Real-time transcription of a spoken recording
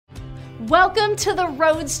Welcome to the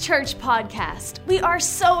Roads Church podcast. We are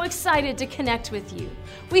so excited to connect with you.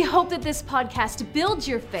 We hope that this podcast builds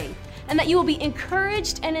your faith and that you will be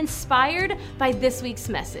encouraged and inspired by this week's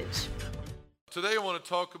message. Today I want to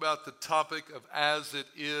talk about the topic of as it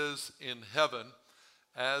is in heaven.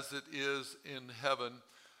 As it is in heaven.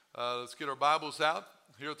 Let's get our Bibles out.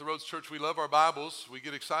 Here at the Roads Church, we love our Bibles. We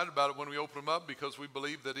get excited about it when we open them up because we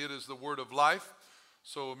believe that it is the Word of life.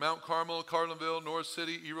 So Mount Carmel, Carlinville, North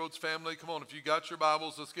City, E-Roads family, come on, if you got your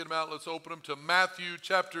Bibles, let's get them out. Let's open them to Matthew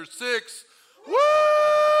chapter 6. Woo!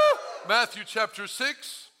 Matthew chapter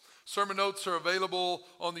 6. Sermon notes are available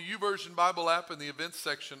on the YouVersion Bible app in the events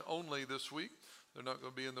section only this week. They're not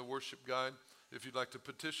going to be in the worship guide. If you'd like to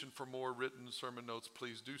petition for more written sermon notes,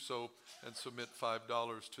 please do so and submit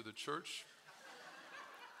 $5 to the church.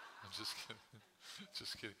 I'm just kidding.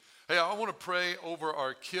 Just kidding. Hey, I want to pray over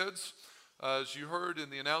our kids. As you heard in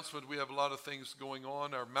the announcement, we have a lot of things going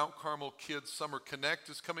on. Our Mount Carmel Kids Summer Connect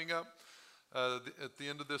is coming up at the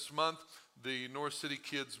end of this month. The North City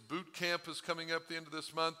Kids Boot Camp is coming up at the end of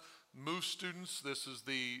this month. Move students, this is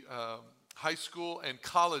the high school and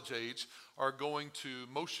college age, are going to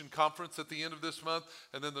Motion Conference at the end of this month.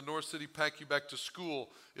 And then the North City Pack You Back to School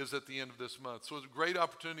is at the end of this month. So it's a great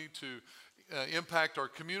opportunity to impact our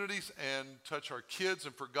communities and touch our kids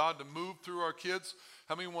and for God to move through our kids.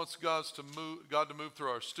 How many wants God to move through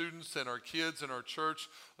our students and our kids and our church?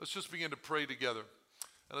 Let's just begin to pray together.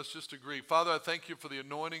 And let's just agree. Father, I thank you for the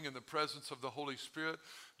anointing and the presence of the Holy Spirit.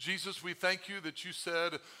 Jesus, we thank you that you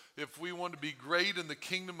said if we want to be great in the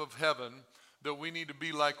kingdom of heaven, that we need to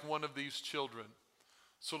be like one of these children.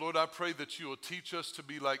 So Lord, I pray that you will teach us to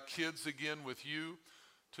be like kids again with you,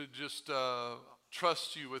 to just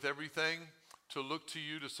trust you with everything, to look to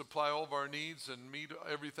you to supply all of our needs and meet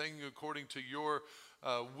everything according to your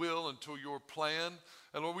will and to your plan.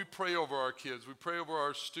 And Lord, we pray over our kids. We pray over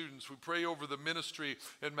our students. We pray over the ministry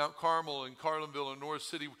in Mount Carmel and Carlinville and North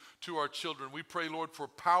City to our children. We pray, Lord, for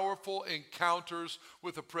powerful encounters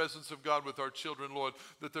with the presence of God with our children, Lord,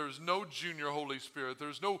 that there is no junior Holy Spirit.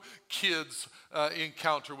 There's no kids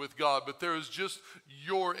encounter with God, but there is just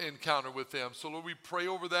your encounter with them. So, Lord, we pray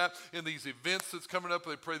over that in these events that's coming up.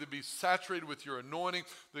 They pray to be saturated with your anointing.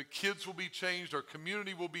 The kids will be changed. Our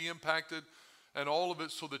community will be impacted. And all of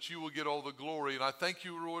it so that you will get all the glory. And I thank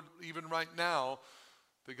you, Lord, even right now,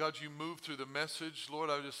 that God, you move through the message. Lord,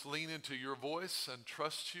 I just lean into your voice and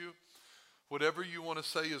trust you. Whatever you want to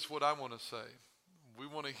say is what I want to say. We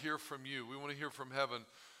want to hear from you. We want to hear from heaven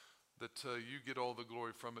that you get all the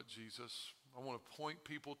glory from it, Jesus. I want to point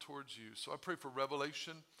people towards you. So I pray for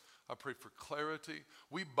revelation. I pray for clarity.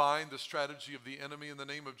 We bind the strategy of the enemy in the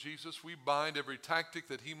name of Jesus. We bind every tactic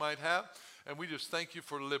that he might have. And we just thank you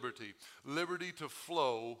for liberty. Liberty to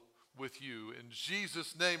flow with you. In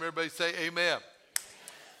Jesus' name, everybody say amen. Amen.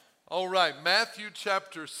 All right, Matthew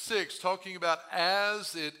chapter 6, talking about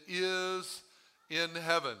as it is in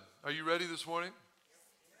heaven. Are you ready this morning?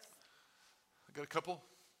 I got a couple.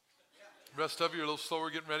 The rest of you are a little slower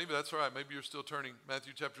getting ready, but that's all right. Maybe you're still turning.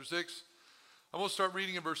 Matthew chapter 6. I'm going to start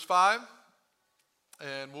reading in verse 5,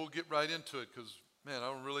 and we'll get right into it because, man, I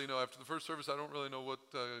don't really know. After the first service, I don't really know what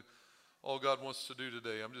all God wants to do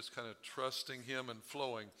today. I'm just kind of trusting him and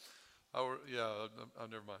flowing. Never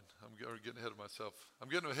mind. I'm getting ahead of myself. I'm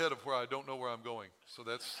getting ahead of where I don't know where I'm going. So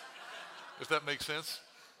that's, if that makes sense.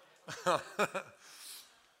 Where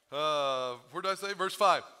did I say? Verse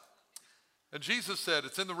 5. And Jesus said,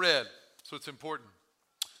 it's in the red, so it's important.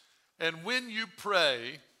 And when you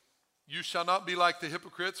pray, you shall not be like the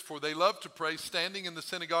hypocrites, for they love to pray standing in the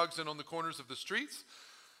synagogues and on the corners of the streets,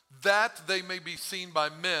 that they may be seen by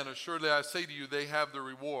men. Assuredly, I say to you, they have the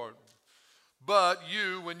reward. But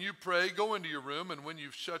you, when you pray, go into your room, and when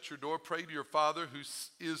you've shut your door, pray to your Father who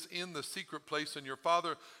is in the secret place, and your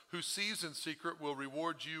Father who sees in secret will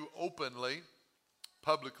reward you openly,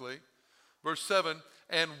 publicly. Verse 7,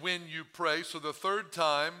 and when you pray. So the third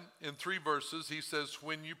time in 3 verses, he says,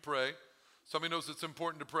 when you pray. Somebody knows it's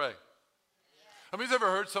important to pray. How many's ever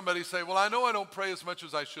heard somebody say, well, I know I don't pray as much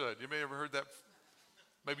as I should? You may have ever heard that.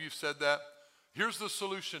 Maybe you've said that. Here's the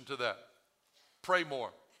solution to that. Pray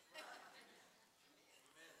more.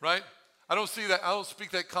 Right? I don't see that. I don't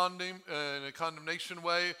speak that in a condemnation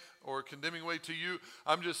way or a condemning way to you.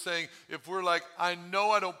 I'm just saying if we're like, I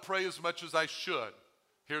know I don't pray as much as I should.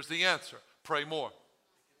 Here's the answer. Pray more.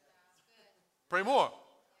 Pray more.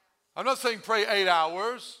 I'm not saying pray 8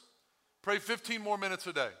 hours. Pray 15 more minutes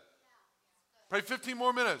a day. Pray 15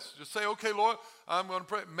 more minutes. Just say, okay, Lord, I'm going to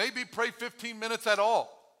pray. Maybe pray 15 minutes at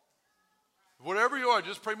all. Whatever you are,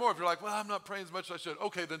 just pray more. If you're like, well, I'm not praying as much as I should.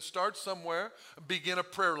 Okay, then start somewhere and begin a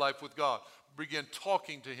prayer life with God. Begin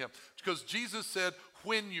talking to him. Because Jesus said,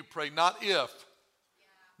 when you pray, not if.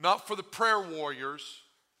 Not for the prayer warriors,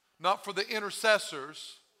 not for the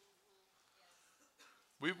intercessors.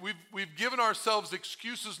 We've given ourselves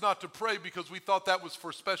excuses not to pray because we thought that was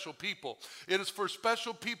for special people. It is for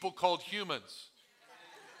special people called humans.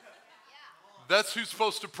 That's who's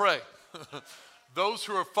supposed to pray. Those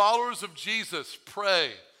who are followers of Jesus,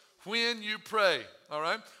 pray. When you pray, all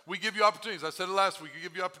right? We give you opportunities. I said it last week. We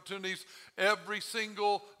give you opportunities every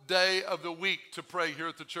single day of the week to pray here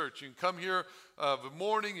at the church. You can come here the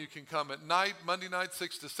morning. You can come at night, Monday night,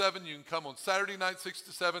 6 to 7. You can come on Saturday night, 6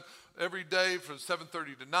 to 7, every day from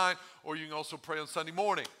 7:30 to 9. Or you can also pray on Sunday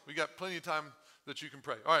morning. We got plenty of time that you can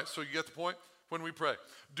pray. All right, so you get the point? When we pray.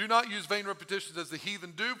 Do not use vain repetitions as the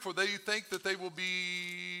heathen do, for they think that they will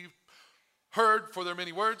be heard for their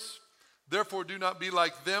many words. Therefore, do not be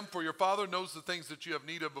like them, for your Father knows the things that you have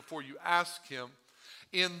need of before you ask him.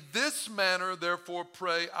 In this manner, therefore,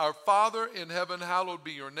 pray, Our Father in heaven, hallowed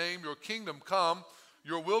be your name. Your kingdom come,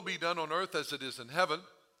 your will be done on earth as it is in heaven.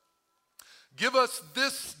 Give us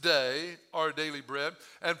this day our daily bread,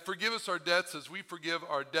 and forgive us our debts as we forgive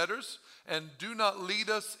our debtors. And do not lead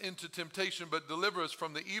us into temptation, but deliver us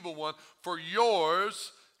from the evil one. For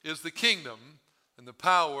yours is the kingdom, and the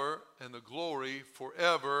power, and the glory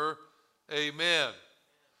forever. Amen.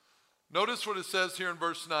 Notice what it says here in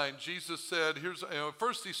verse 9. Jesus said,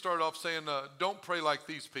 first he started off saying, don't pray like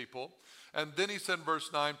these people. And then he said in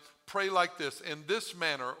verse 9, pray like this, in this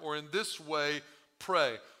manner or in this way,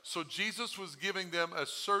 pray. So Jesus was giving them a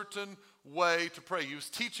certain way to pray. He was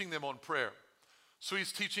teaching them on prayer. So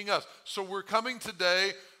he's teaching us. So we're coming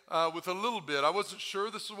today with a little bit. I wasn't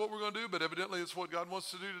sure this is what we're going to do, but evidently it's what God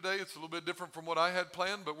wants to do today. It's a little bit different from what I had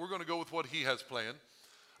planned, but we're going to go with what he has planned.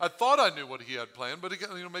 I thought I knew what he had planned, but again,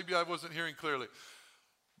 maybe I wasn't hearing clearly.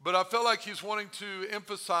 But I felt like he's wanting to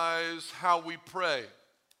emphasize how we pray.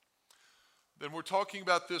 Then we're talking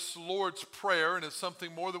about this Lord's Prayer, and it's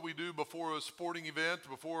something more that we do before a sporting event,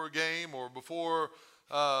 before a game, or before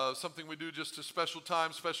something we do just at special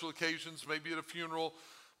times, special occasions, maybe at a funeral.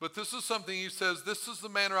 But this is something he says, this is the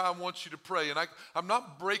manner I want you to pray. And I'm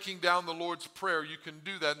not breaking down the Lord's Prayer. You can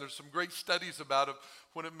do that, and there's some great studies about it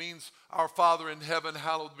when it means, Our Father in heaven,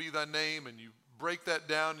 hallowed be thy name, and you break that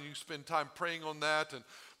down, and you spend time praying on that.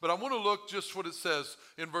 But I want to look just what it says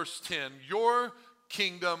in verse 10. Your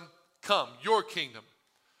kingdom come. Your kingdom.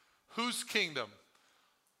 Whose kingdom?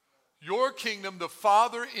 Your kingdom, the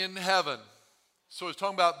Father in heaven. So it's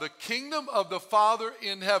talking about the kingdom of the Father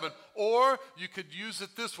in heaven. Or you could use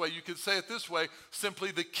it this way. You could say it this way,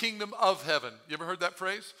 simply the kingdom of heaven. You ever heard that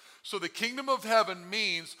phrase? So the kingdom of heaven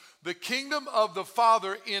means the kingdom of the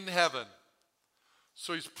Father in heaven.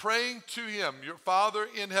 So he's praying to him, your Father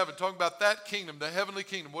in heaven, talking about that kingdom, the heavenly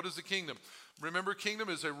kingdom. What is the kingdom? Remember, kingdom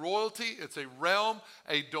is a royalty. It's a realm,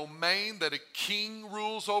 a domain that a king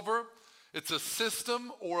rules over. It's a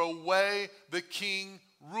system or a way the king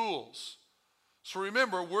rules. So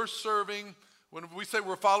remember, we're serving, when we say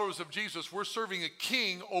we're followers of Jesus, we're serving a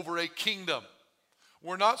king over a kingdom.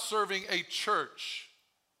 We're not serving a church.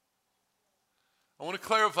 I want to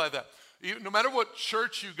clarify that. No matter what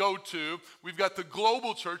church you go to, we've got the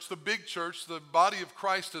global church, the big church, the body of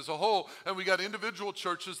Christ as a whole, and we got individual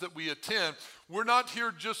churches that we attend. We're not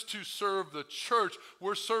here just to serve the church.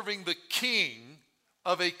 We're serving the king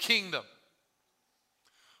of a kingdom.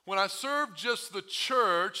 When I serve just the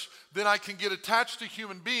church, then I can get attached to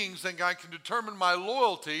human beings and I can determine my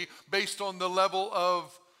loyalty based on the level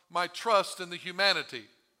of my trust in the humanity.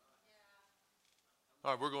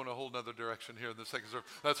 All right, we're going a whole nother direction here in the second service.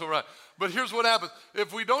 That's all right. But here's what happens.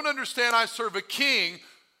 If we don't understand I serve a king,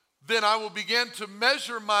 then I will begin to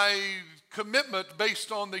measure my commitment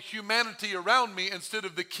based on the humanity around me instead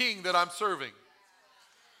of the king that I'm serving.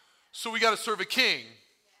 So we got to serve a king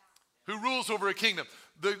who rules over a kingdom.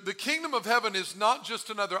 The kingdom of heaven is not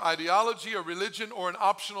just another ideology, a religion, or an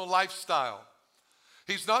optional lifestyle.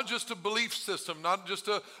 He's not just a belief system, not just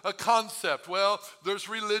a concept. Well, there's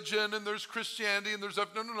religion and there's Christianity and there's...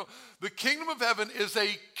 No. The kingdom of heaven is a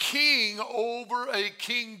king over a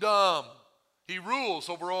kingdom. He rules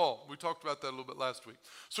over all. We talked about that a little bit last week.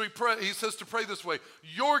 So he says to pray this way.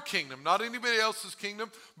 Your kingdom, not anybody else's kingdom,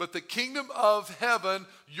 but the kingdom of heaven,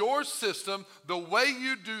 your system, the way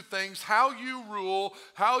you do things, how you rule,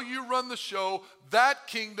 how you run the show, that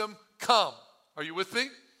kingdom come. Are you with me?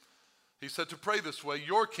 He said to pray this way,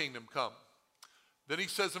 your kingdom come. Then he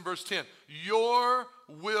says in verse 10, your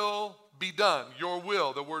will be done. Your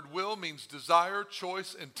will. The word will means desire,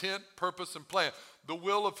 choice, intent, purpose, and plan. The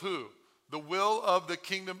will of who? The will of the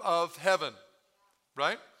kingdom of heaven.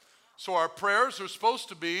 Right? So our prayers are supposed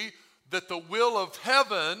to be that the will of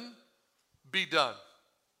heaven be done.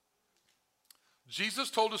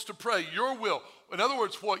 Jesus told us to pray your will. In other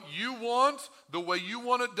words, what you want, the way you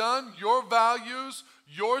want it done, your values,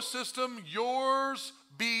 your system, yours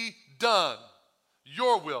be done.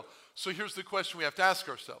 Your will. So here's the question we have to ask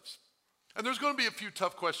ourselves. And there's going to be a few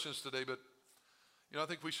tough questions today, but I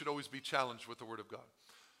think we should always be challenged with the Word of God.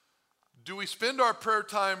 Do we spend our prayer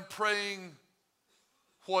time praying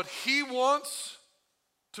what He wants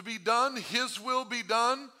to be done, His will be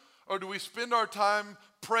done, or do we spend our time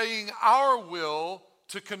praying our will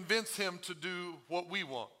to convince Him to do what we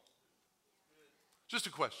want? Just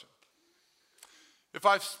a question. If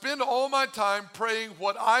I spend all my time praying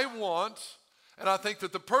what I want, and I think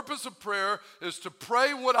that the purpose of prayer is to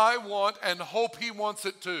pray what I want and hope He wants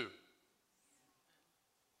it too.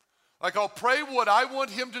 Like I'll pray what I want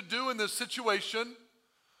Him to do in this situation,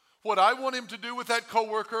 what I want Him to do with that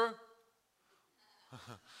coworker,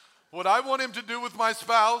 what I want Him to do with my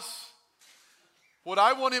spouse, what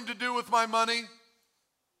I want Him to do with my money.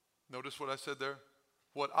 Notice what I said there?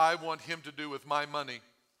 What I want Him to do with my money.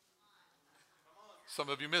 Some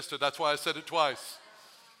of you missed it. That's why I said it twice.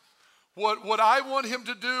 What I want Him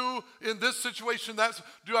to do in this situation,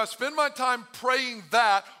 do I spend my time praying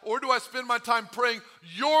that, or do I spend my time praying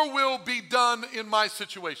your will be done in my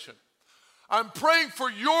situation? I'm praying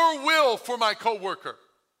for your will for my coworker,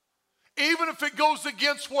 even if it goes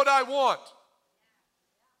against what I want.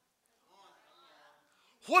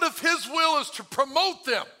 What if His will is to promote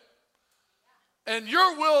them and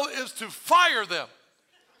your will is to fire them?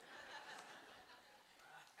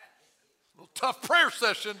 A little tough prayer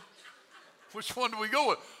session. Which one do we go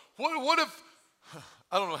with? What if,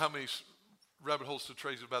 I don't know how many rabbit holes to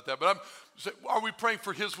trace about that, but are we praying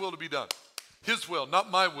for His will to be done? His will,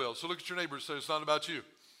 not my will. So look at your neighbor and say, it's not about you.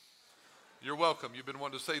 You're welcome. You've been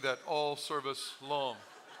wanting to say that all service long.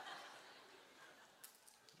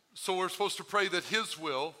 So we're supposed to pray that His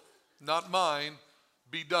will, not mine,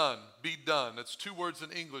 be done. Be done. That's two words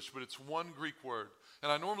in English, but it's one Greek word.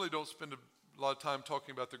 And I normally don't spend a lot of time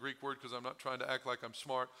talking about the Greek word because I'm not trying to act like I'm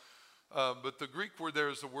smart. But the Greek word there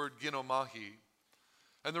is the word ginomai.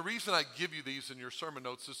 And the reason I give you these in your sermon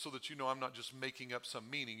notes is so that you know I'm not just making up some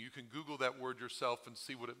meaning. You can Google that word yourself and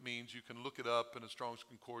see what it means. You can look it up in a Strong's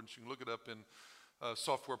Concordance. You can look it up in a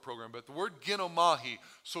software program. But the word ginomai,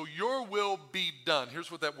 so your will be done.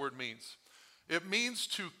 Here's what that word means. It means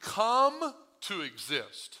to come to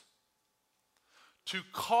exist, to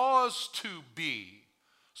cause to be.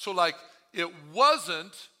 So like it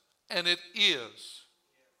wasn't and it is.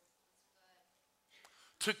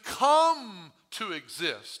 To come to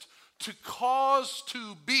exist, to cause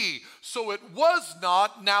to be. So it was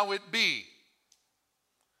not, now it be.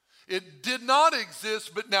 It did not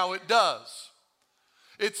exist, but now it does.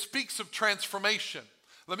 It speaks of transformation.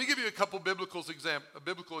 Let me give you a couple biblical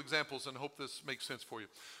examples and hope this makes sense for you.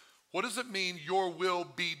 What does it mean, your will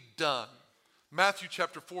be done? Matthew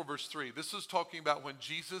chapter 4, verse 3. This is talking about when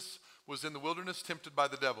Jesus was in the wilderness tempted by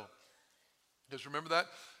the devil. You guys remember that?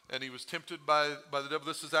 And he was tempted by the devil.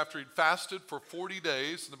 This is after he'd fasted for 40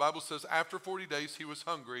 days. And the Bible says after 40 days he was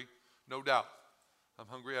hungry, no doubt. I'm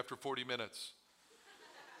hungry after 40 minutes.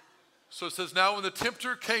 So it says, now when the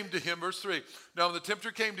tempter came to him, verse 3. Now when the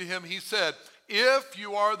tempter came to him, he said, if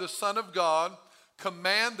you are the Son of God,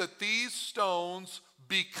 command that these stones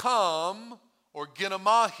become, or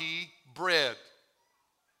ginomai, bread.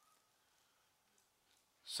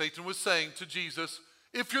 Satan was saying to Jesus,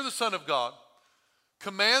 if you're the Son of God,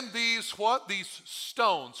 command these what? These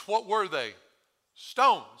stones. What were they?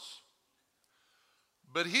 Stones.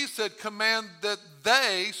 But he said, command that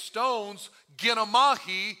they, stones,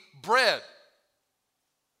 ginomai, bread.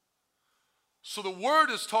 So the word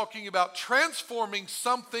is talking about transforming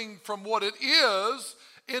something from what it is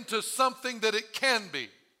into something that it can be.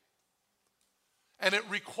 And it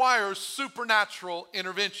requires supernatural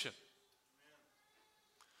intervention.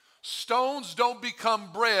 Stones don't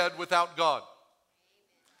become bread without God.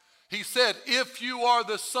 He said, if you are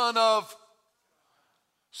the Son of,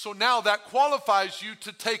 so now that qualifies you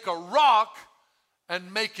to take a rock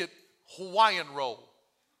and make it Hawaiian roll.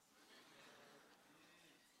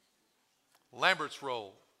 Lambert's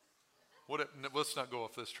roll. Let's not go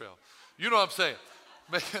off this trail. You know what I'm saying.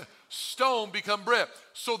 Make stone become bread.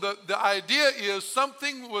 So the idea is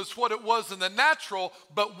something was what it was in the natural,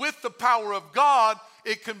 but with the power of God,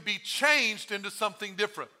 it can be changed into something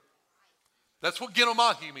different. That's what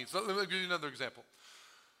ginomai means. Let me give you another example.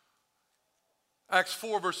 Acts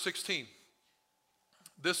 4, verse 16.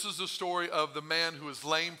 This is the story of the man who is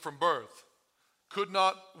lame from birth. Could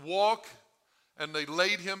not walk, and they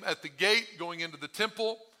laid him at the gate going into the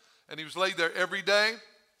temple, and he was laid there every day,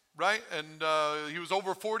 right? And he was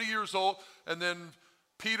over 40 years old, and then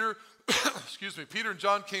Peter, excuse me, Peter and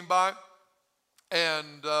John came by,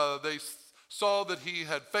 and they saw that he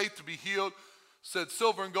had faith to be healed, said,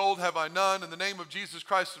 silver and gold have I none. In the name of Jesus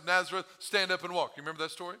Christ of Nazareth, stand up and walk. You remember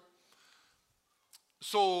that story?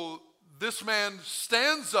 So this man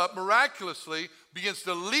stands up miraculously, begins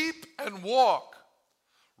to leap and walk,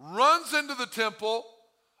 runs into the temple.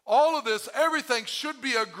 All of this, everything should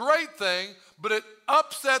be a great thing, but it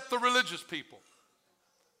upset the religious people.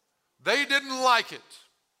 They didn't like it.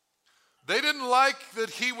 They didn't like that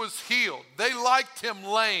he was healed. They liked him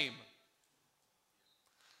lame.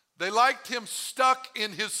 They liked him stuck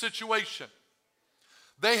in his situation.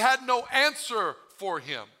 They had no answer for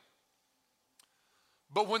him.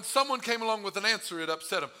 But when someone came along with an answer, it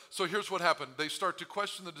upset them. So here's what happened. They start to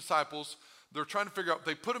question the disciples. They're trying to figure out,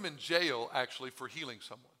 they put him in jail actually for healing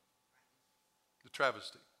someone. The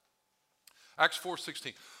travesty. Acts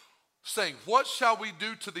 4:16, saying, what shall we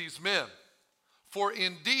do to these men? For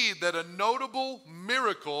indeed that a notable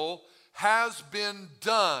miracle has been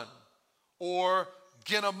done, or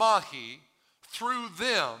genamahi, through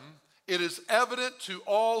them. It is evident to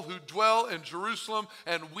all who dwell in Jerusalem,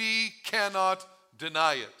 and we cannot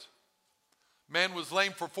deny it. Man was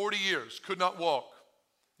lame for 40 years, could not walk.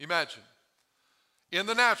 Imagine. In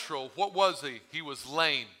the natural, what was he? He was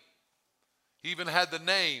lame. He even had the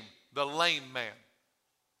name, the lame man.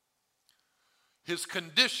 His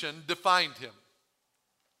condition defined him.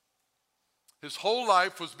 His whole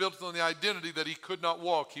life was built on the identity that he could not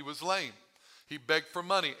walk. He was lame. He begged for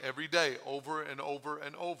money every day, over and over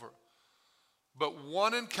and over. But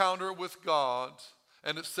one encounter with God,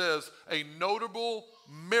 and it says, a notable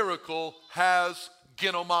miracle has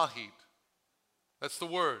genomahid. That's the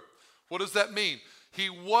word. What does that mean? He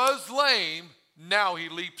was lame, now he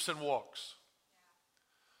leaps and walks.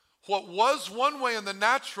 What was one way in the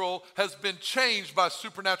natural has been changed by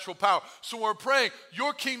supernatural power. So when we're praying,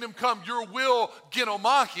 your kingdom come, your will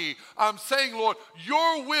genomahi, I'm saying, Lord,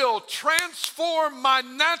 your will transform my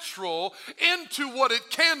natural into what it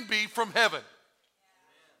can be from heaven.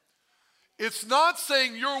 It's not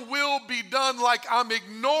saying your will be done like I'm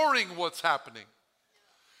ignoring what's happening.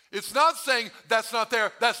 It's not saying that's not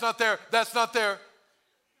there, that's not there, that's not there.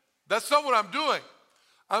 That's not what I'm doing.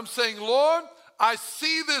 I'm saying, Lord, I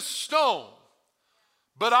see this stone,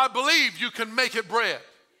 but I believe you can make it bread.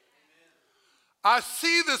 I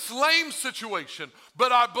see this lame situation,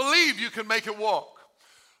 but I believe you can make it walk.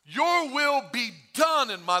 Your will be done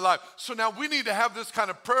in my life. So now we need to have this kind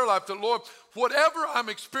of prayer life that, Lord, whatever I'm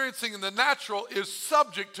experiencing in the natural is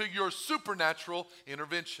subject to your supernatural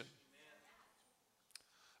intervention.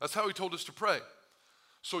 That's how he told us to pray.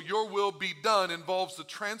 So your will be done involves the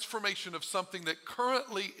transformation of something that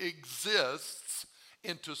currently exists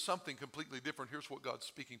into something completely different. Here's what God's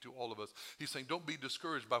speaking to all of us. He's saying, don't be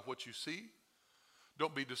discouraged by what you see.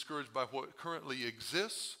 Don't be discouraged by what currently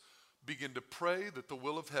exists. Begin to pray that the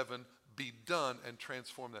will of heaven be done and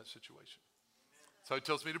transform that situation. That's how he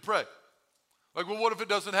tells me to pray. Like, well, what if it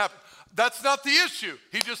doesn't happen? That's not the issue.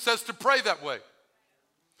 He just says to pray that way.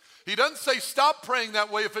 He doesn't say stop praying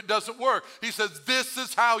that way if it doesn't work. He says this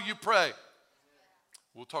is how you pray.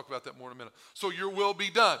 We'll talk about that more in a minute. So your will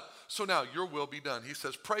be done. So now your will be done. He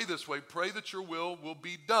says pray this way. Pray that your will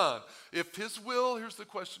be done. If his will, here's the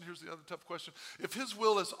question, here's the other tough question. If his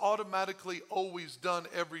will is automatically always done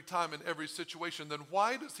every time in every situation, then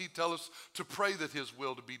why does he tell us to pray that his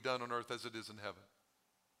will to be done on earth as it is in heaven?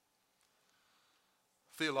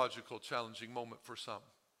 Theological challenging moment for some.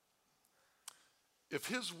 If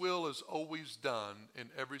his will is always done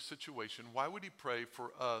in every situation, why would he pray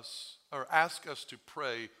for us or ask us to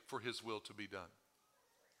pray for his will to be done?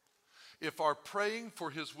 If our praying for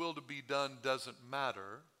his will to be done doesn't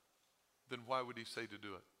matter, then why would he say to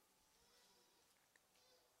do it?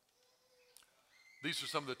 These are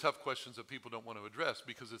some of the tough questions that people don't want to address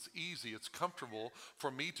because it's easy, it's comfortable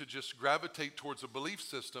for me to just gravitate towards a belief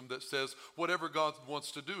system that says whatever God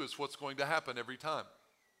wants to do is what's going to happen every time.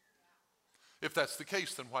 If that's the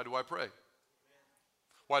case, then why do I pray?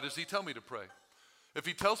 Why does he tell me to pray? If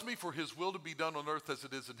he tells me for his will to be done on earth as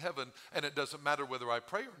it is in heaven, and it doesn't matter whether I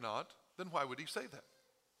pray or not, then why would he say that?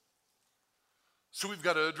 So we've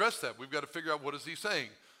got to address that. We've got to figure out what is he saying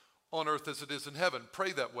on earth as it is in heaven.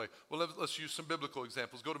 Pray that way. Well, let's use some biblical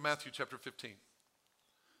examples. Go to Matthew chapter 15.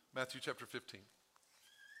 Matthew chapter 15.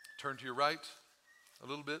 Turn to your right a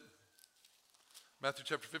little bit. Matthew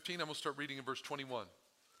chapter 15, I'm going to start reading in verse 21.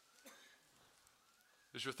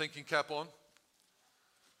 Is your thinking cap on?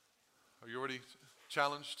 Are you already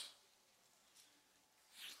challenged?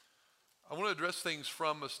 I want to address things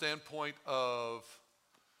from a standpoint of,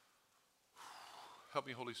 help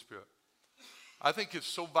me, Holy Spirit. I think it's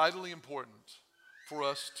so vitally important for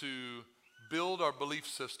us to build our belief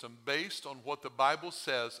system based on what the Bible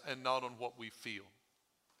says and not on what we feel.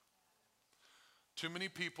 Too many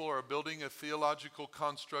people are building a theological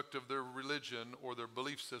construct of their religion or their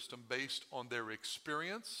belief system based on their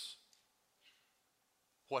experience,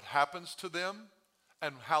 what happens to them,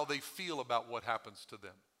 and how they feel about what happens to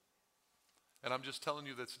them. And I'm just telling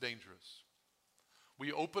you that's dangerous.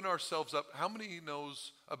 We open ourselves up. How many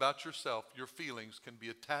knows about yourself, your feelings can be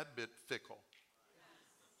a tad bit fickle?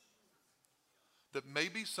 That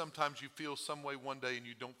maybe sometimes you feel some way one day and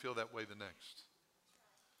you don't feel that way the next.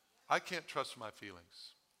 I can't trust my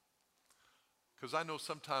feelings. Because I know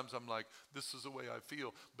sometimes I'm like, this is the way I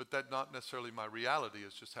feel, but that's not necessarily my reality.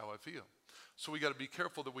 It's just how I feel. So we got to be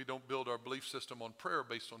careful that we don't build our belief system on prayer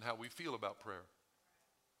based on how we feel about prayer.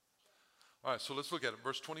 All right, so let's look at it.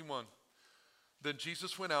 Verse 21. Then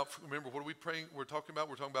Jesus went out. Remember, what are we praying? We're talking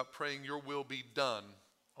about praying your will be done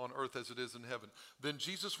on earth as it is in heaven. Then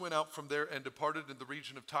Jesus went out from there and departed in the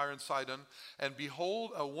region of Tyre and Sidon. And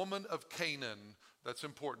behold, a woman of Canaan. That's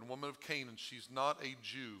important. Woman of Canaan. She's not a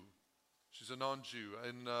Jew. She's a non-Jew.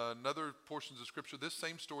 In another portions of Scripture, this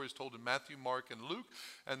same story is told in Matthew, Mark, and Luke.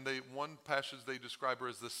 And one passage they describe her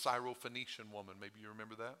as the Syrophoenician woman. Maybe you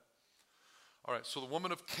remember that? All right, so the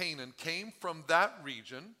woman of Canaan came from that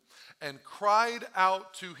region and cried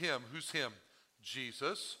out to him. Who's him?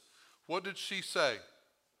 Jesus. What did she say?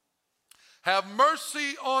 Have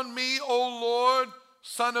mercy on me, O Lord,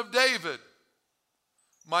 Son of David.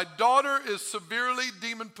 My daughter is severely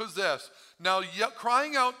demon-possessed. Now,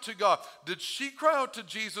 crying out to God. Did she cry out to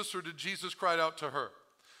Jesus or did Jesus cry out to her?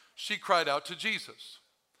 She cried out to Jesus.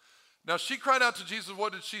 Now, she cried out to Jesus.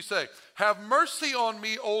 What did she say? Have mercy on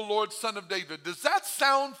me, O Lord, Son of David. Does that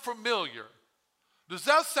sound familiar? Does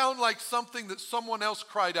that sound like something that someone else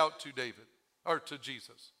cried out to David or to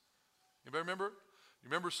Jesus? Anybody remember? You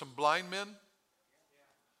remember some blind men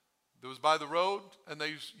that was by the road and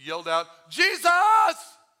they yelled out, Jesus!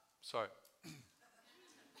 Sorry.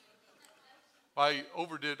 I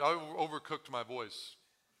overcooked my voice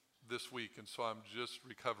this week, and so I'm just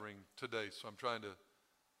recovering today. So I'm trying to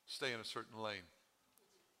stay in a certain lane.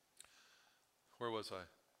 Where was I?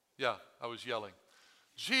 Yeah, I was yelling,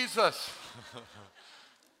 Jesus,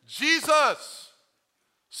 Jesus,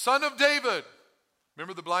 Son of David.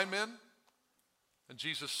 Remember the blind men? And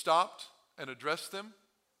Jesus stopped and addressed them.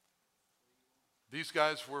 These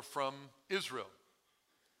guys were from Israel.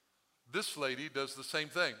 This lady does the same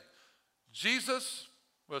thing. Jesus,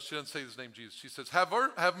 well, she doesn't say his name, Jesus. She says,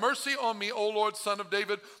 have mercy on me, O Lord, Son of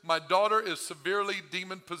David. My daughter is severely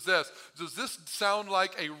demon-possessed. Does this sound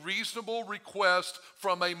like a reasonable request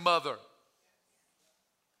from a mother?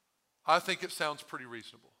 I think it sounds pretty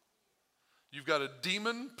reasonable. You've got a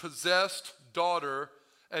demon-possessed daughter,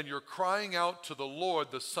 and you're crying out to the Lord,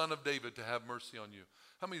 the Son of David, to have mercy on you.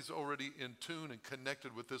 How many is already in tune and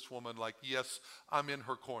connected with this woman like, yes, I'm in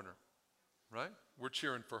her corner, right? We're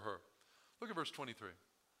cheering for her. Look at verse 23.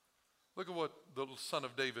 Look at what the Son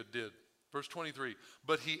of David did. Verse 23,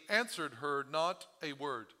 but he answered her not a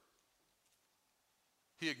word.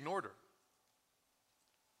 He ignored her.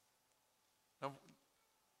 Now,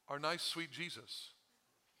 our nice, sweet Jesus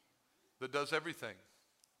that does everything.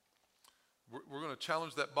 We're going to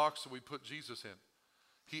challenge that box that we put Jesus in.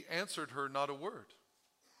 He answered her not a word.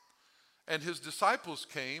 And his disciples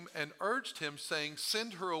came and urged him, saying,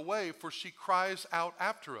 send her away, for she cries out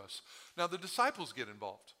after us. Now the disciples get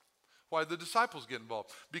involved. Why did the disciples get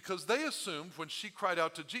involved? Because they assumed when she cried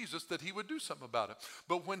out to Jesus that he would do something about it.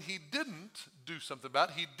 But when he didn't do something about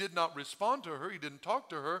it, he did not respond to her, he didn't talk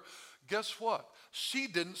to her, guess what? She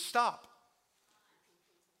didn't stop.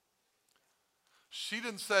 She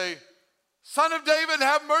didn't say, Son of David,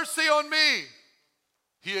 have mercy on me.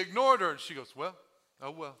 He ignored her and she goes, well,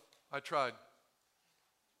 oh well. I tried.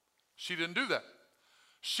 She didn't do that.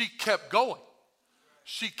 She kept going.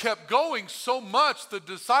 She kept going so much the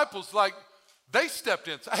disciples, they stepped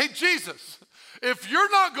in. Hey, Jesus, if you're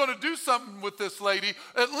not going to do something with this lady,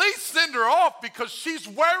 at least send her off because she's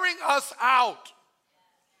wearing us out.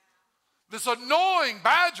 This annoying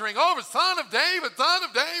badgering over, Son of David, Son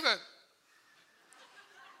of David.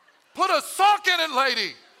 Put a sock in it,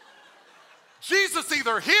 lady. Jesus,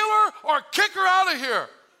 either heal her or kick her out of here.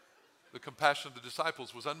 The compassion of the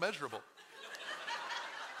disciples was unmeasurable.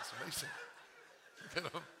 It's amazing. You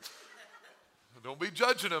know? Don't be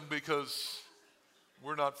judging them because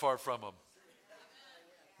we're not far from them.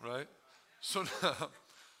 Right?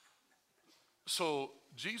 So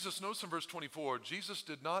Jesus, notice in verse 24, Jesus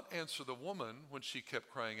did not answer the woman when she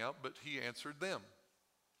kept crying out, but he answered them.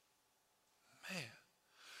 Man.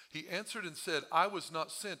 He answered and said, I was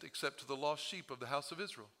not sent except to the lost sheep of the house of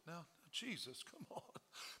Israel. Now, Jesus, come on.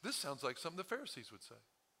 This sounds like something the Pharisees would say.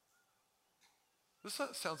 This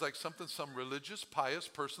sounds like something some religious, pious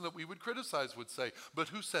person that we would criticize would say. But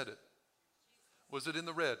who said it? Was it in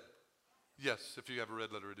the red? Yes, if you have a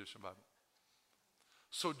red letter edition Bible.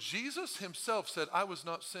 So Jesus himself said, I was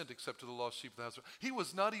not sent except to the lost sheep of the house. He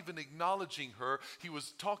was not even acknowledging her. He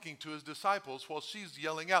was talking to his disciples while she's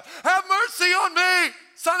yelling out, have mercy on me,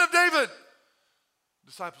 Son of David.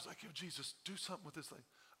 Disciples like, Jesus, do something with this thing.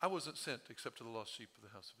 I wasn't sent except to the lost sheep of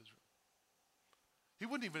the house of Israel. He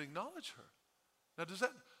wouldn't even acknowledge her. Now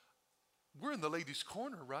we're in the ladies'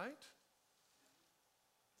 corner, right?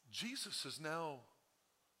 Jesus is now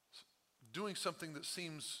doing something that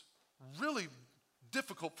seems really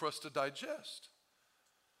difficult for us to digest.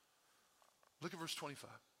 Look at verse 25.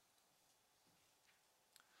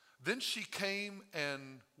 Then she came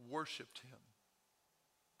and worshiped him.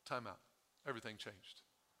 Time out. Everything changed.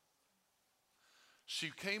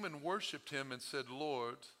 She came and worshiped him and said,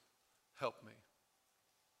 Lord, help me.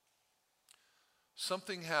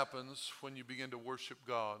 Something happens when you begin to worship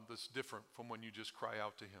God that's different from when you just cry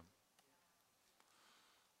out to him.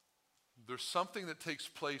 There's something that takes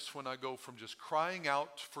place when I go from just crying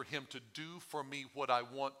out for him to do for me what I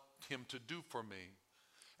want him to do for me,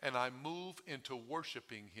 and I move into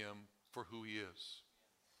worshiping him for who he is.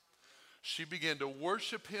 She began to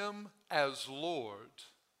worship him as Lord,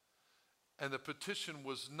 and the petition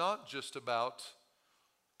was not just about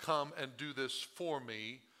come and do this for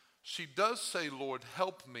me. She does say, Lord,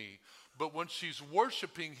 help me. But when she's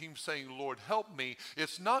worshiping him saying, Lord, help me,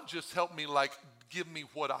 it's not just help me like give me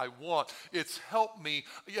what I want. It's help me.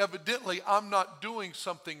 Evidently, I'm not doing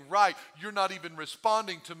something right. You're not even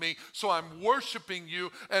responding to me, so I'm worshiping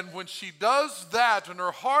you. And when she does that and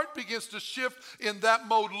her heart begins to shift in that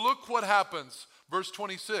mode, look what happens. Verse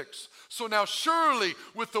 26. So now surely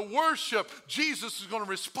with the worship, Jesus is going to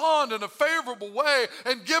respond in a favorable way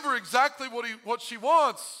and give her exactly what she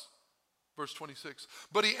wants. Verse 26,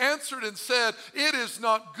 but he answered and said, it is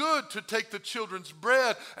not good to take the children's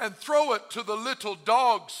bread and throw it to the little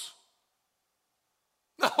dogs.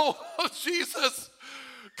 No, Jesus,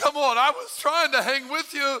 come on, I was trying to hang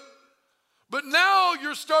with you, but now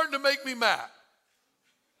you're starting to make me mad.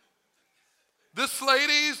 This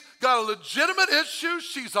lady's got a legitimate issue.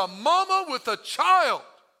 She's a mama with a child.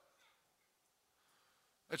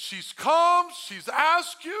 And she's come, she's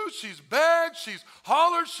asked you, she's begged, she's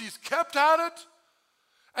hollered, she's kept at it.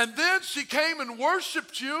 And then she came and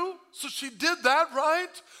worshiped you. So she did that, right?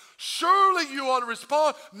 Surely you ought to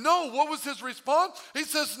respond. No, what was his response? He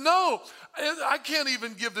says, no, I can't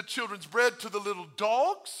even give the children's bread to the little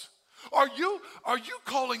dogs. Are you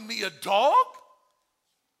calling me a dog?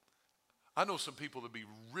 I know some people that be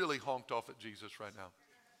really honked off at Jesus right now.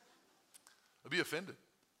 They'll be offended.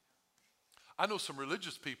 I know some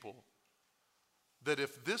religious people that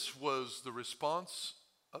if this was the response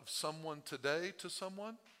of someone today to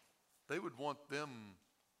someone, they would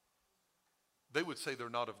say they're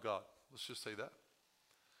not of God. Let's just say that.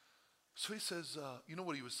 So he says, you know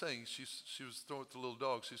what he was saying? She was throwing it to little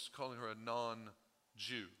dogs. He's calling her a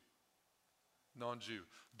non-Jew. Non-Jew.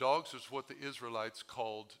 Dogs is what the Israelites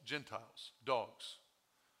called Gentiles. Dogs.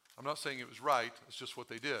 I'm not saying it was right. It's just what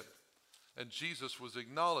they did. And Jesus was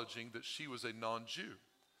acknowledging that she was a non-Jew.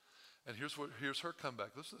 And here's her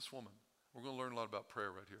comeback. Listen to this woman. We're going to learn a lot about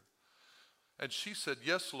prayer right here. And she said,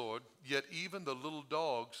 yes, Lord, yet even the little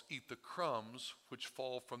dogs eat the crumbs which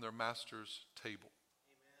fall from their master's table.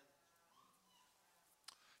 Amen.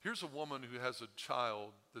 Here's a woman who has a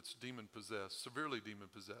child that's demon-possessed, severely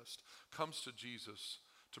demon-possessed, comes to Jesus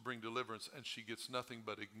to bring deliverance, and she gets nothing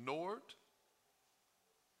but ignored,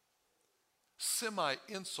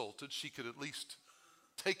 semi-insulted. She could at least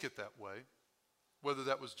take it that way. Whether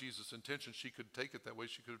that was Jesus' intention, she could take it that way.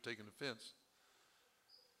 She could have taken offense.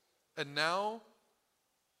 And now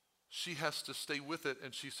she has to stay with it,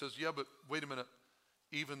 and she says, yeah, but wait a minute.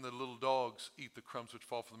 Even the little dogs eat the crumbs which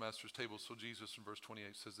fall from the master's table. So Jesus in verse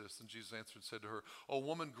 28 says this, and Jesus answered and said to her, O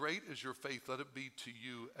woman, great is your faith. Let it be to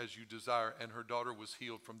you as you desire. And her daughter was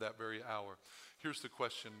healed from that very hour. Here's the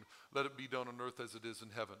question. Let it be done on earth as it is in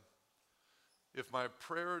heaven. If my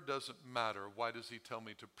prayer doesn't matter, why does he tell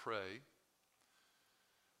me to pray?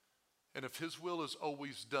 And if his will is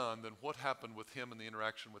always done, then what happened with him in the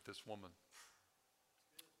interaction with this woman?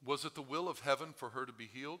 Was it the will of heaven for her to be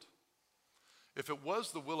healed? If it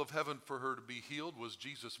was the will of heaven for her to be healed, was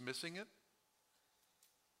Jesus missing it?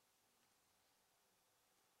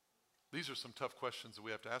 These are some tough questions that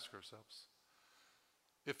we have to ask ourselves.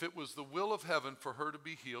 If it was the will of heaven for her to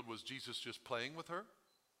be healed, was Jesus just playing with her?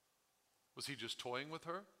 Was he just toying with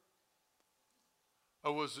her?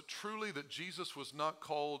 Or was it truly that Jesus was not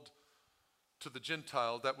called to the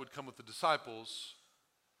Gentile, that would come with the disciples.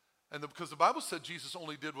 And because the Bible said Jesus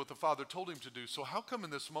only did what the Father told him to do. So how come in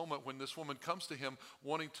this moment when this woman comes to him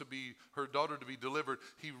wanting to be her daughter to be delivered,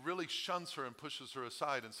 he really shuns her and pushes her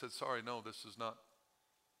aside and says, sorry, no, this is not.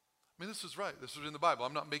 I mean, this is right. This is in the Bible.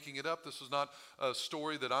 I'm not making it up. This is not a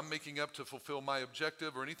story that I'm making up to fulfill my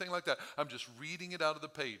objective or anything like that. I'm just reading it out of the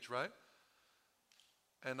page, right?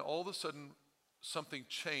 And all of a sudden, something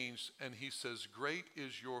changed, and he says, great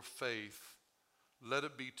is your faith. Let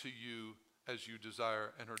it be to you as you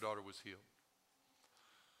desire, and her daughter was healed.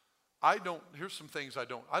 Here's some things I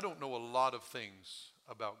don't know a lot of things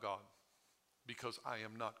about God because I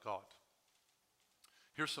am not God.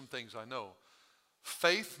 Here's some things I know.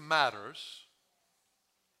 Faith matters.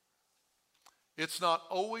 It's not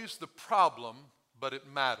always the problem, but it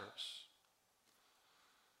matters.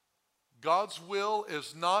 God's will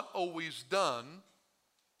is not always done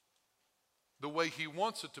the way he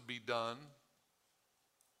wants it to be done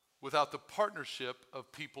without the partnership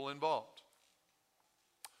of people involved.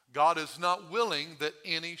 God is not willing that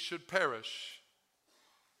any should perish.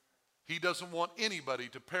 He doesn't want anybody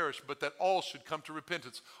to perish, but that all should come to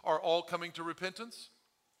repentance. Are all coming to repentance?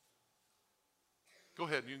 Go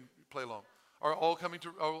ahead, you can play along. Are all coming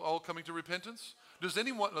to repentance? Does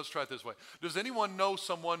anyone, let's try it this way. Does anyone know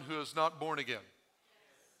someone who is not born again?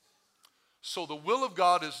 So the will of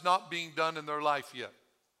God is not being done in their life yet.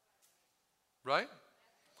 Right?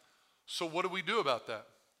 So what do we do about that?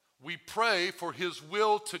 We pray for his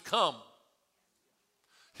will to come.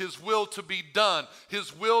 His will to be done.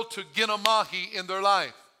 His will to ginamahi in their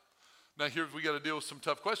life. Now here we got to deal with some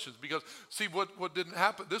tough questions because see what didn't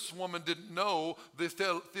happen. This woman didn't know the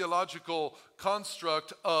theological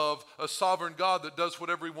construct of a sovereign God that does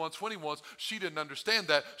whatever he wants when he wants. She didn't understand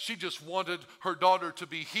that. She just wanted her daughter to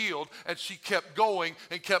be healed, and she kept going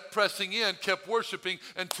and kept pressing in, kept worshiping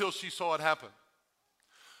until she saw it happen.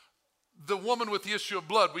 The woman with the issue of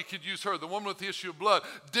blood, we could use her. The woman with the issue of blood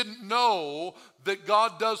didn't know that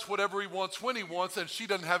God does whatever he wants when he wants, and she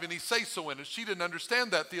doesn't have any say-so in it. She didn't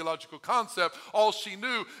understand that theological concept. All she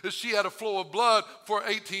knew is she had a flow of blood for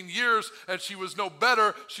 18 years, and she was no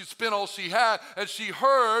better. She spent all she had, and she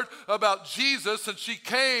heard about Jesus, and she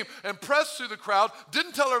came and pressed through the crowd,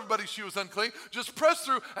 didn't tell everybody she was unclean, just pressed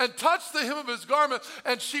through and touched the hem of his garment,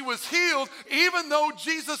 and she was healed, even though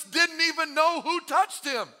Jesus didn't even know who touched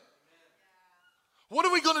him. What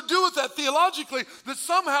are we going to do with that theologically? That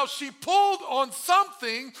somehow she pulled on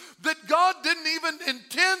something that God didn't even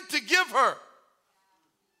intend to give her.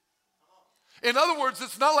 In other words,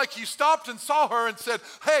 it's not like he stopped and saw her and said,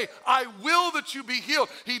 hey, I will that you be healed.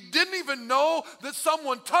 He didn't even know that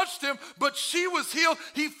someone touched him, but she was healed.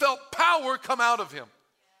 He felt power come out of him.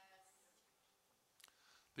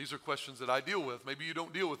 These are questions that I deal with. Maybe you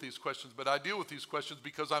don't deal with these questions, but I deal with these questions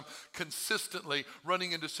because I'm consistently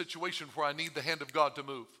running into situations where I need the hand of God to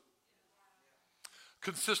move.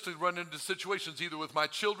 Consistently run into situations either with my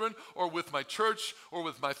children or with my church or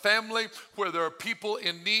with my family where there are people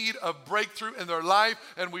in need of breakthrough in their life,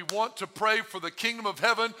 and we want to pray for the kingdom of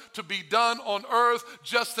heaven to be done on earth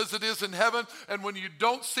just as it is in heaven. And when you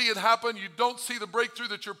don't see it happen, you don't see the breakthrough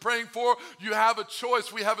that you're praying for, you have a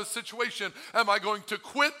choice. We have a situation. Am I going to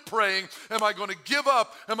quit praying? Am I going to give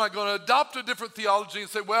up? Am I going to adopt a different theology and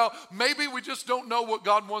say, well, maybe we just don't know what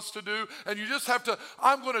God wants to do, and you just have to,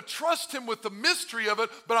 I'm going to trust him with the mystery of it,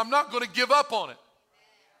 but I'm not going to give up on it.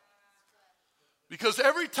 Because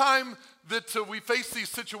every time that we face these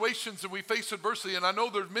situations and we face adversity, and I know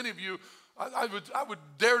there's many of you, I would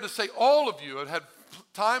dare to say all of you have had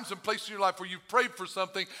times and places in your life where you've prayed for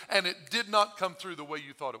something and it did not come through the way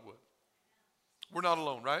you thought it would. We're not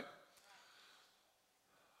alone, right?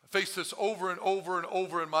 I face this over and over and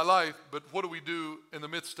over in my life, but what do we do in the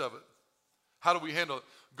midst of it? How do we handle it?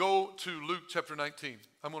 Go to Luke chapter 19.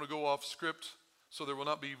 I'm going to go off script, so there will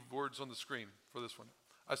not be words on the screen for this one.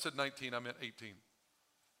 I said 19, I meant 18.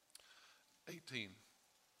 18.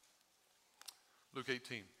 Luke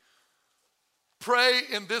 18. Pray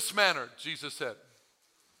in this manner, Jesus said.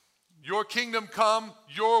 Your kingdom come,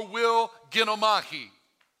 your will, ginomai.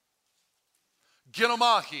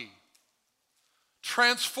 Ginomai.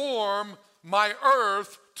 Transform my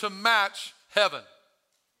earth to match heaven.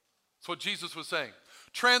 That's what Jesus was saying.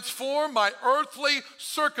 Transform my earthly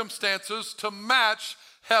circumstances to match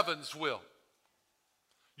heaven's will.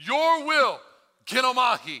 Your will,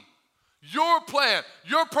 ginomai. Your plan,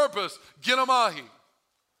 your purpose, ginomai.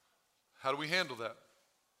 How do we handle that?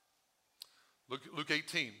 Luke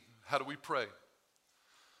 18. How do we pray?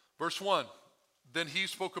 Verse 1. Then he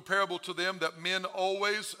spoke a parable to them that men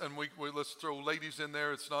always, and we let's throw ladies in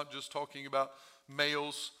there. It's not just talking about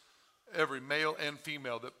males every male and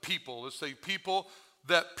female, that people, let's say people,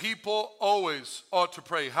 that people always ought to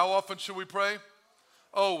pray. How often should we pray?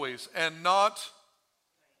 Always. And not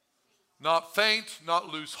faint, not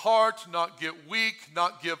lose heart, not get weak,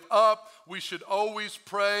 not give up. We should always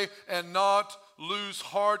pray and not lose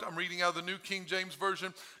heart. I'm reading out of the New King James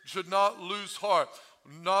Version. Should not lose heart,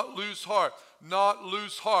 not lose heart, not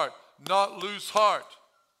lose heart, not lose heart.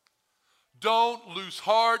 Don't lose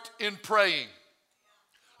heart in praying.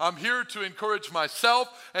 I'm here to encourage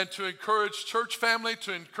myself and to encourage church family,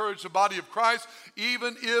 to encourage the body of Christ.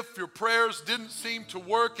 Even if your prayers didn't seem to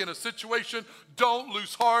work in a situation, don't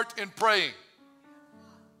lose heart in praying.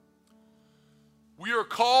 We are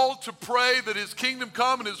called to pray that His kingdom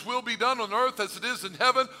come and His will be done on earth as it is in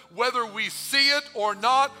heaven. Whether we see it or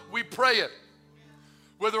not, we pray it.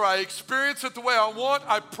 Whether I experience it the way I want,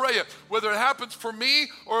 I pray it. Whether it happens for me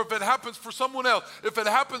or if it happens for someone else. If it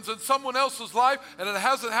happens in someone else's life and it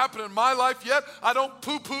hasn't happened in my life yet, I don't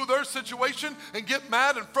poo-poo their situation and get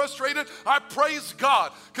mad and frustrated. I praise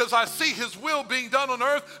God because I see His will being done on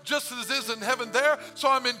earth just as it is in heaven there. So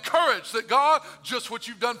I'm encouraged that God, just what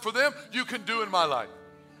you've done for them, you can do in my life.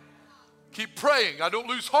 Keep praying. I don't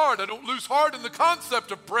lose heart. I don't lose heart in the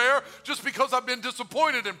concept of prayer just because I've been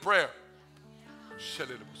disappointed in prayer.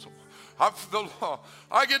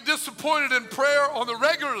 I get disappointed in prayer on the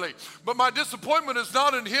regularly, but my disappointment is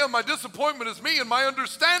not in Him. My disappointment is me and my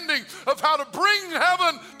understanding of how to bring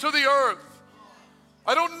heaven to the earth.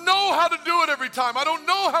 I don't know how to do it every time. I don't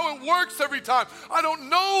know how it works every time. I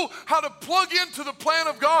don't know how to plug into the plan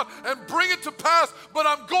of God and bring it to pass, but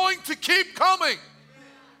I'm going to keep coming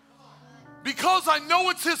because I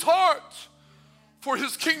know it's His heart. For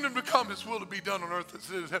His kingdom to come, His will to be done on earth as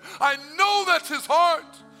it is in heaven. I know that's His heart.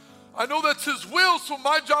 I know that's His will, so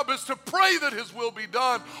my job is to pray that His will be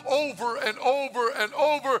done over and over and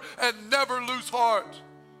over and never lose heart.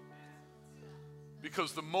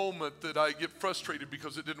 Because the moment that I get frustrated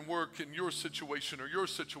because it didn't work in your situation or your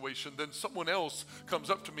situation, then someone else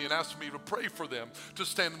comes up to me and asks me to pray for them, to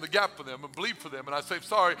stand in the gap for them and believe for them. And I say,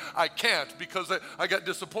 sorry, I can't because I got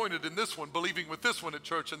disappointed in this one, believing with this one at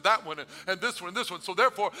church and that one and this one and this one. So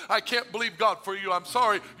therefore, I can't believe God for you. I'm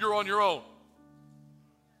sorry, you're on your own.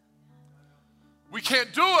 We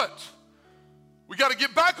can't do it. We got to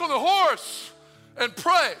get back on the horse and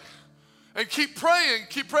pray. And keep praying,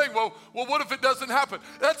 keep praying. Well, what if it doesn't happen?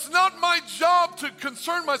 That's not my job to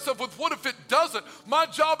concern myself with what if it doesn't. My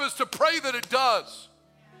job is to pray that it does.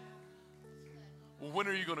 Well, when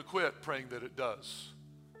are you going to quit praying that it does?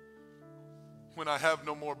 When I have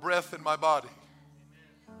no more breath in my body.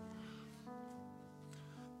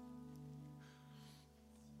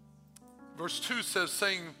 Verse 2 says,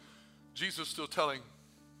 saying, Jesus still telling,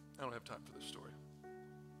 I don't have time for this story.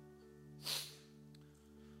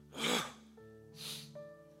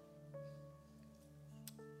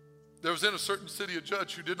 There was in a certain city a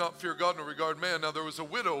judge who did not fear God nor regard man. Now there was a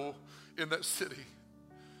widow in that city.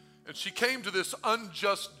 And she came to this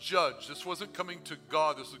unjust judge. This wasn't coming to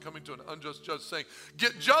God. This was coming to an unjust judge saying,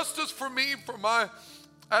 get justice for me, for my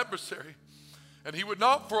adversary. And he would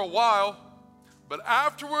not for a while. But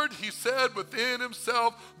afterward he said within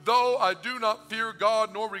himself, though I do not fear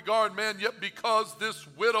God nor regard man, yet because this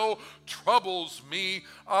widow troubles me,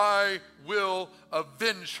 I will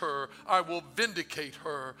avenge her. I will vindicate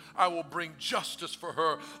her. I will bring justice for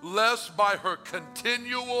her, lest by her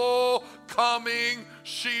continual coming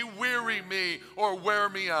she weary me or wear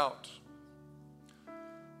me out.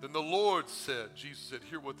 Then the Lord said, Jesus said,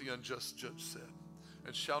 hear what the unjust judge said.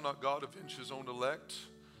 And shall not God avenge His own elect,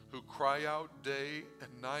 who cry out day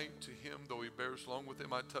and night to Him, though He bears long with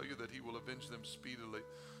them? I tell you that He will avenge them speedily.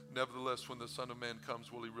 Nevertheless, when the Son of Man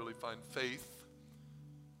comes, will He really find faith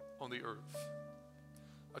on the earth?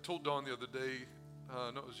 I told Dawn the other day,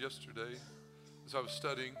 no, it was yesterday, as I was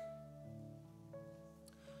studying.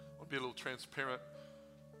 I'll be a little transparent.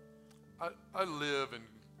 I live in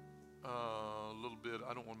a little bit,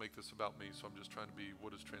 I don't want to make this about me, so I'm just trying to be,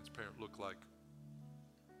 what does transparent look like?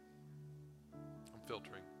 I'm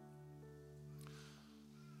filtering.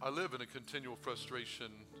 I live in a continual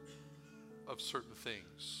frustration of certain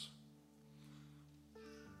things.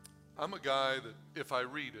 I'm a guy that if I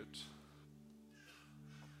read it,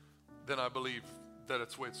 then I believe that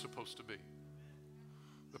it's the way it's supposed to be.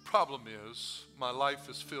 The problem is my life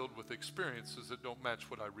is filled with experiences that don't match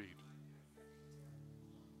what I read.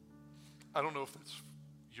 I don't know if it's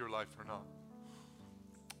your life or not.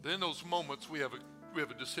 Then in those moments we have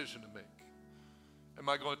a decision to make. Am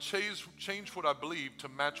I going to change what I believe to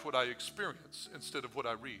match what I experience instead of what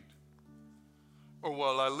I read? Or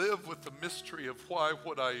will I live with the mystery of why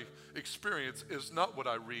what I experience is not what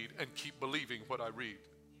I read and keep believing what I read?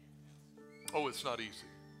 Oh, it's not easy.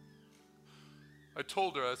 I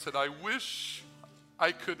told her, I said, I wish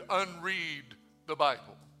I could unread the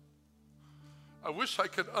Bible. I wish I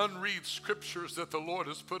could unread scriptures that the Lord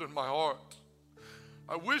has put in my heart.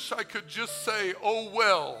 I wish I could just say, oh,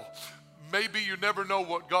 well, maybe you never know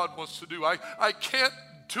what God wants to do. I can't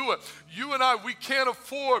do it. You and I, we can't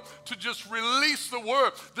afford to just release the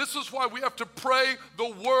word. This is why we have to pray the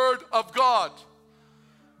word of God.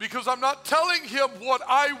 Because I'm not telling him what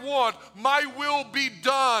I want. My will be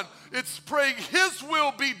done. It's praying his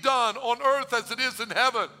will be done on earth as it is in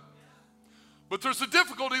heaven. But there's a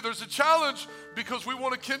difficulty, there's a challenge, because we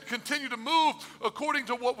want to continue to move according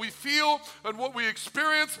to what we feel and what we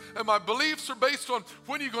experience. And my beliefs are based on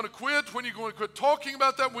when you're going to quit, when you're going to quit talking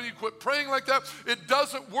about that, when you quit praying like that. It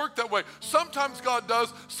doesn't work that way. Sometimes God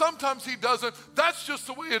does, sometimes he doesn't. That's just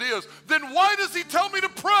the way it is. Then why does he tell me to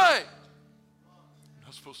pray? I'm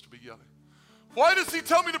not supposed to be yelling. Why does he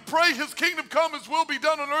tell me to pray his kingdom come, his will be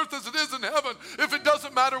done on earth as it is in heaven, if it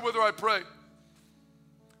doesn't matter whether I pray?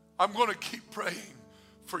 I'm going to keep praying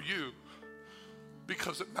for you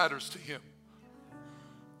because it matters to him.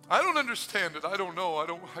 I don't understand it. I don't know.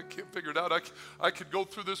 I can't figure it out. I could go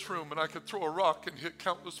through this room and I could throw a rock and hit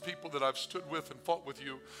countless people that I've stood with and fought with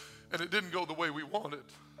you, and it didn't go the way we wanted.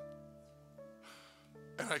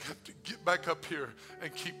 And I have to get back up here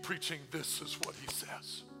and keep preaching, this is what he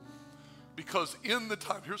says. Because in the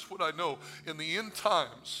time, here's what I know, in the end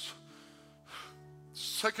times,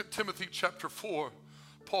 2 Timothy chapter 4,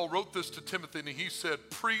 Paul wrote this to Timothy and he said,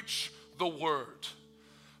 preach the word.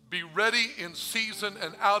 Be ready in season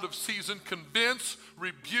and out of season. Convince,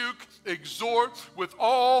 rebuke, exhort with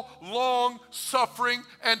all long suffering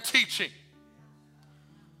and teaching.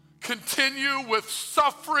 Continue with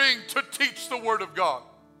suffering to teach the word of God.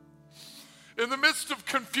 In the midst of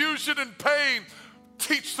confusion and pain,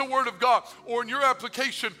 teach the word of God. Or in your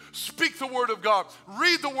application, speak the word of God.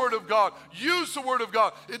 Read the word of God. Use the word of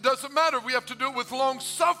God. It doesn't matter. We have to do it with long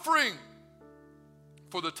suffering.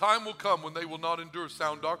 For the time will come when they will not endure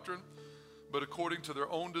sound doctrine, but according to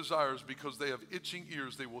their own desires, because they have itching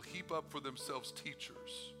ears, they will heap up for themselves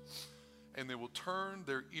teachers. And they will turn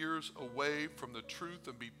their ears away from the truth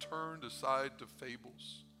and be turned aside to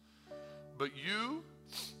fables. But you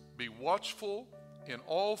be watchful in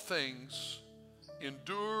all things,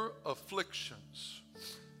 endure afflictions,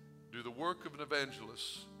 do the work of an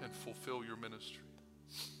evangelist, and fulfill your ministry.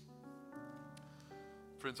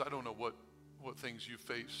 Friends, I don't know what things you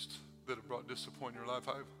faced that have brought disappointment in your life.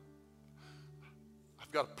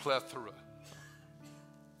 I've got a plethora.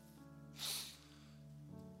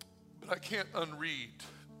 But I can't unread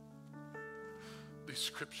these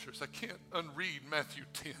scriptures. I can't unread Matthew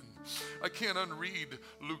 10. I can't unread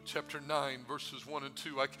Luke chapter 9, verses 1 and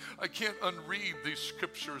 2. I can't unread these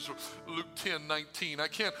scriptures, Luke 10, 19. I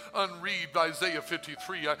can't unread Isaiah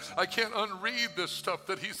 53. I can't unread this stuff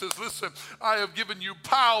that he says, listen, I have given you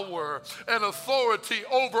power and authority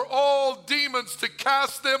over all demons to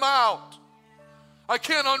cast them out. I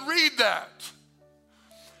can't unread that.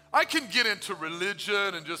 I can get into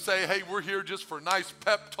religion and just say, hey, we're here just for nice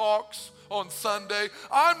pep talks on Sunday.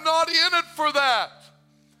 I'm not in it for that.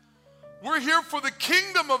 We're here for the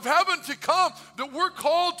kingdom of heaven to come, that we're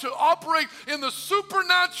called to operate in the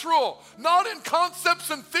supernatural, not in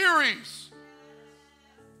concepts and theories.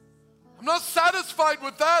 I'm not satisfied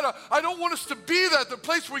with that. I don't want us to be that, the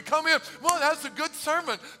place where we come in, well, that's a good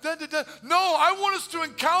sermon. No, I want us to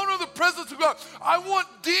encounter the presence of God. I want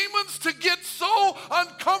demons to get so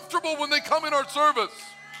uncomfortable when they come in our service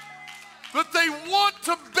that they want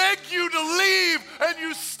to beg you to leave and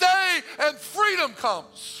you stay and freedom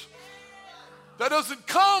comes. That doesn't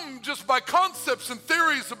come just by concepts and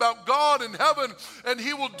theories about God and heaven and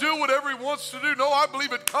he will do whatever he wants to do. No, I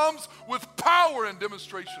believe it comes with power and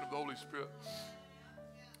demonstration of the Holy Spirit.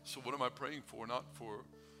 So what am I praying for? Not for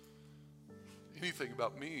anything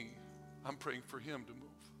about me. I'm praying for him to move.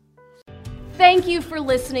 Thank you for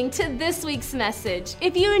listening to this week's message.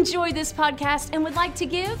 If you enjoyed this podcast and would like to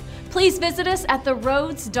give, please visit us at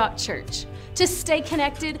theroads.church. To stay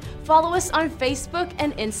connected, follow us on Facebook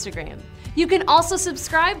and Instagram. You can also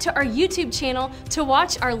subscribe to our YouTube channel to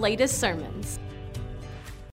watch our latest sermons.